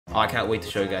Oh, I can't wait to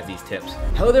show you guys these tips.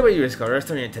 Hello there, you Discoverers,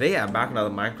 and today I'm back with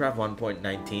another Minecraft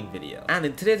 1.19 video. And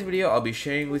in today's video, I'll be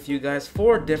sharing with you guys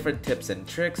 4 different tips and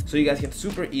tricks so you guys can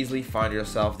super easily find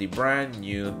yourself the brand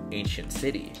new ancient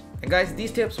city. And guys,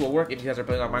 these tips will work if you guys are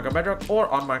playing on Minecraft Bedrock or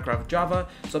on Minecraft Java,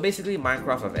 so basically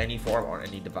Minecraft of any form or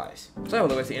any device. So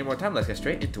without wasting any more time, let's get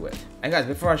straight into it. And guys,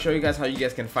 before I show you guys how you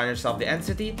guys can find yourself the end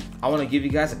city, I want to give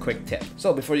you guys a quick tip.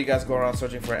 So before you guys go around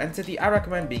searching for an end city, I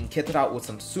recommend being kitted out with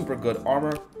some super good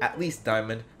armor, at least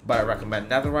diamond, but I recommend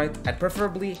netherite and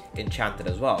preferably enchanted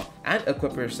as well. And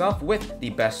equip yourself with the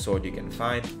best sword you can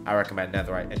find. I recommend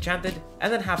netherite enchanted,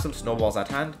 and then have some snowballs at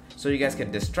hand so you guys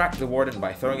can distract the warden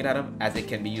by throwing it at him, as it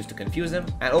can be used to confuse him.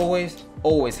 And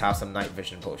always have some night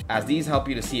vision potions, as these help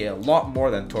you to see a lot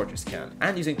more than torches can.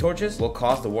 And using torches will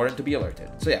cause the warden to be alerted.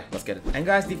 So yeah, let's get it. And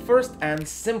guys, the first and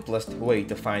simplest way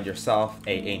to find yourself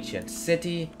a ancient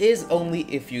city is only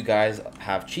if you guys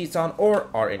have cheats on or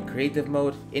are in creative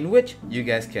mode, in which you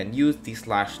guys can use the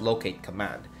 /locate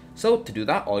command. So to do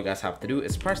that, all you guys have to do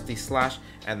is press the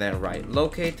 / and then write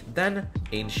locate, then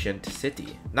ancient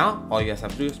city. Now all you guys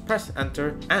have to do is press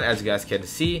enter, and as you guys can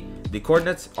see, the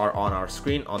coordinates are on our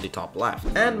screen on the top left.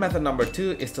 And method number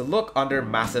 2 is to look under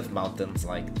massive mountains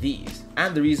like these.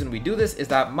 And the reason we do this is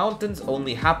that mountains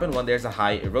only happen when there's a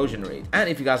high erosion rate. And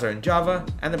if you guys are in Java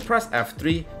and then press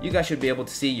F3, you guys should be able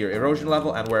to see your erosion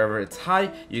level, and wherever it's high,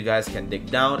 you guys can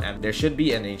dig down and there should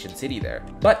be an ancient city there.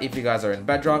 But if you guys are in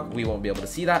Bedrock, we won't be able to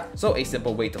see that. So a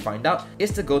simple way to find out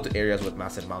is to go to areas with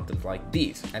massive mountains like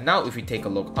these. And now if we take a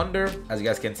look under, as you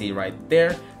guys can see right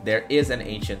there, there is an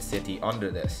ancient city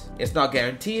under this. It's not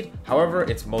guaranteed, however,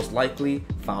 it's most likely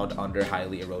found under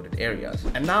highly eroded areas.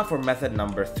 And now for method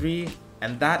number 3,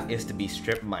 and that is to be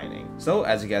strip mining. So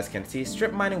as you guys can see,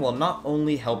 strip mining will not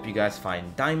only help you guys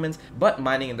find diamonds, but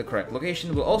mining in the correct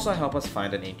location will also help us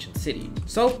find an ancient city.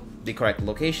 So the correct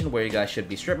location where you guys should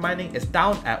be strip mining is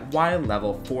down at Y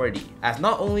level 40, as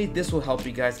not only this will help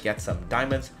you guys get some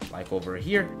diamonds like over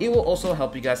here, it will also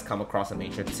help you guys come across some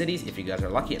ancient cities if you guys are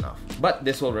lucky enough. But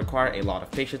this will require a lot of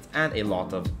patience and a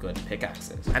lot of good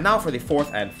pickaxes. And now for the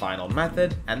 4th and final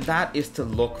method, and that is to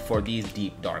look for these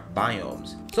deep dark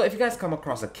biomes. So if you guys come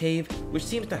across a cave which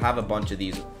seems to have a bunch of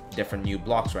these different new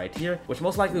blocks right here, which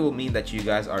most likely will mean that you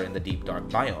guys are in the deep dark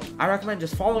biome, I recommend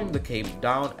just following the cave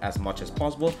down as much as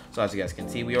possible. So as you guys can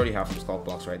see, we already have some skull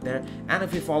blocks right there, and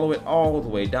if we follow it all the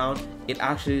way down, it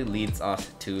actually leads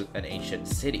us to an ancient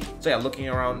city. So yeah, looking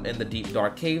around in the deep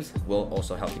dark caves will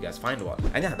also help you guys find one.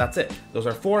 And yeah, that's it. Those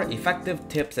are 4 effective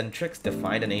tips and tricks to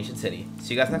find an ancient city.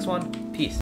 See you guys next one. Peace.